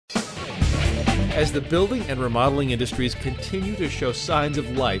As the building and remodeling industries continue to show signs of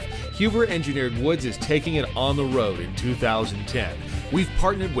life, Huber Engineered Woods is taking it on the road in 2010. We've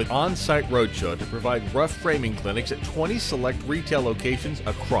partnered with On-Site Roadshow to provide rough framing clinics at 20 select retail locations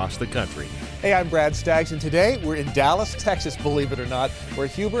across the country. Hey, I'm Brad Staggs, and today we're in Dallas, Texas, believe it or not, where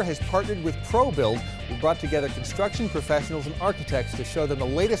Huber has partnered with ProBuild. We brought together construction professionals and architects to show them the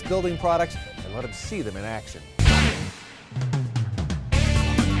latest building products and let them see them in action.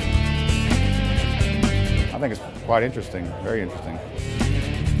 I think it's quite interesting, very interesting.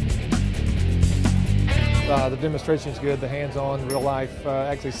 The demonstration is good, the hands-on, real life,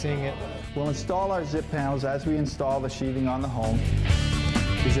 actually seeing it. We'll install our zip panels as we install the sheathing on the home,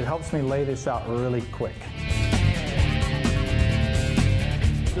 because it helps me lay this out really quick.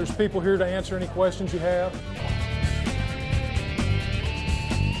 There's people here to answer any questions you have.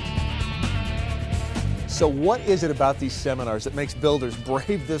 So what is it about these seminars that makes builders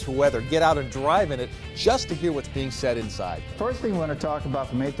brave this weather, get out and drive in it just to hear what's being said inside? First thing we want to talk about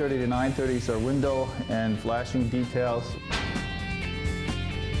from 8:30 to 9:30 is our window and flashing details.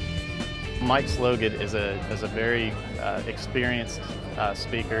 Mike Slogan is a very experienced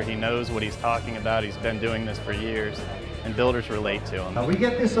speaker. He knows what he's talking about. He's been doing this for years, and builders relate to him. We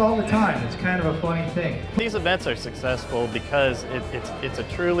get this all the time. It's kind of a funny thing. These events are successful because it's a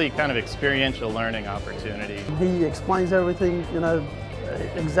truly kind of experiential learning opportunity. He explains everything,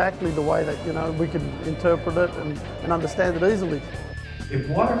 exactly the way that, we can interpret it and understand it easily. If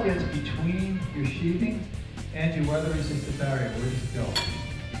water gets between your sheathing and your weather-resistant barrier, where does it go?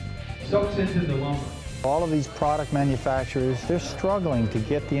 Soaks into the lumber. All of these product manufacturers, they're struggling to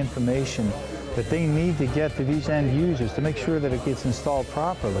get the information that they need to get to these end users to make sure that it gets installed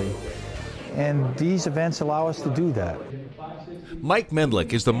properly. And these events allow us to do that. Mike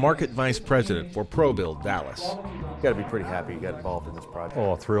Mendlick is the Market Vice President for ProBuild Dallas. You got to be pretty happy you got involved in this project.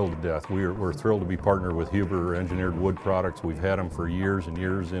 Oh, thrilled to death. We're thrilled to be partnered with Huber Engineered Wood Products. We've had them for years and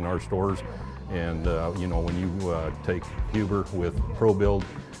years in our stores. And when you take Huber with ProBuild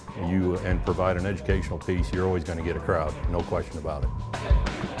and provide an educational piece, you're always going to get a crowd, no question about it.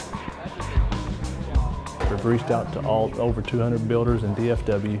 We've reached out to over 200 builders in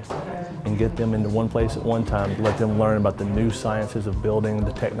DFW and get them into one place at one time to let them learn about the new sciences of building.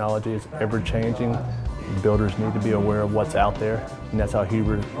 The technology is ever changing. Builders need to be aware of what's out there, and that's how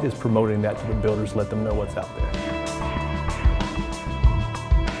Huber is promoting that to the builders, let them know what's out there.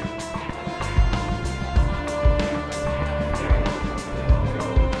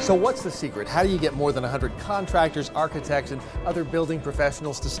 So what's the secret? How do you get more than 100 contractors, architects, and other building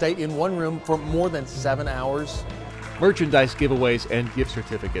professionals to stay in one room for more than 7 hours? Merchandise giveaways and gift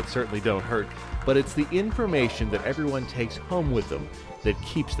certificates certainly don't hurt, but it's the information that everyone takes home with them that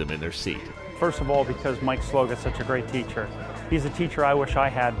keeps them in their seat. First of all, because Mike Slogan is such a great teacher. He's a teacher I wish I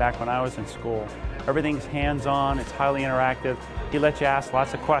had back when I was in school. Everything's hands-on, it's highly interactive. He lets you ask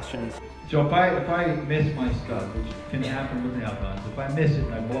lots of questions. So if I miss my stuff, which can happen with nail guns, if I miss it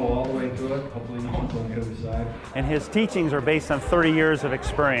and I blow all the way through it, hopefully no one's on the other side. And his teachings are based on 30 years of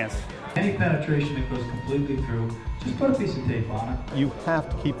experience. Any penetration that goes completely through, just put a piece of tape on it. You have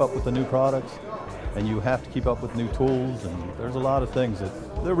to keep up with the new products, and you have to keep up with new tools, and there's a lot of things that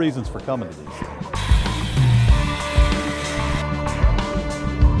there are reasons for coming to these things.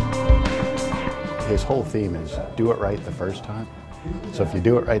 His whole theme is do it right the first time. So if you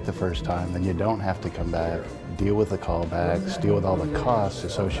do it right the first time, then you don't have to come back, deal with the callbacks, deal with all the costs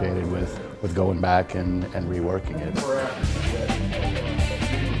associated with going back and reworking it.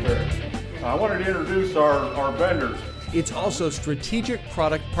 I wanted to introduce our vendors. It's also strategic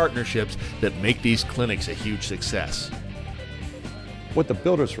product partnerships that make these clinics a huge success. What the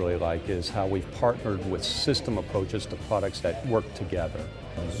builders really like is how we've partnered with system approaches to products that work together.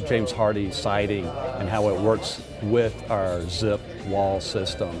 James Hardy siding and how it works with our zip wall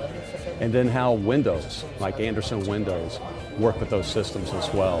system. And then how windows, like Anderson windows, work with those systems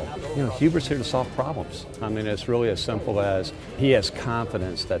as well. Huber's here to solve problems. I mean, it's really as simple as he has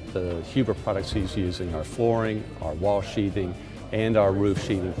confidence that the Huber products he's using, our flooring, our wall sheathing, and our roof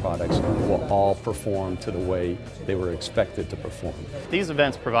sheathing products will all perform to the way they were expected to perform. These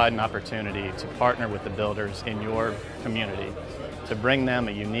events provide an opportunity to partner with the builders in your community, to bring them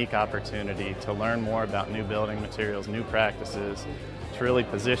a unique opportunity to learn more about new building materials, new practices, to really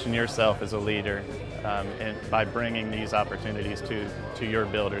position yourself as a leader and by bringing these opportunities to your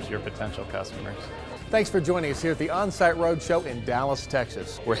builders, your potential customers. Thanks for joining us here at the On-Site Roadshow in Dallas,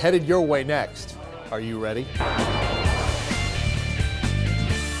 Texas. We're headed your way next. Are you ready?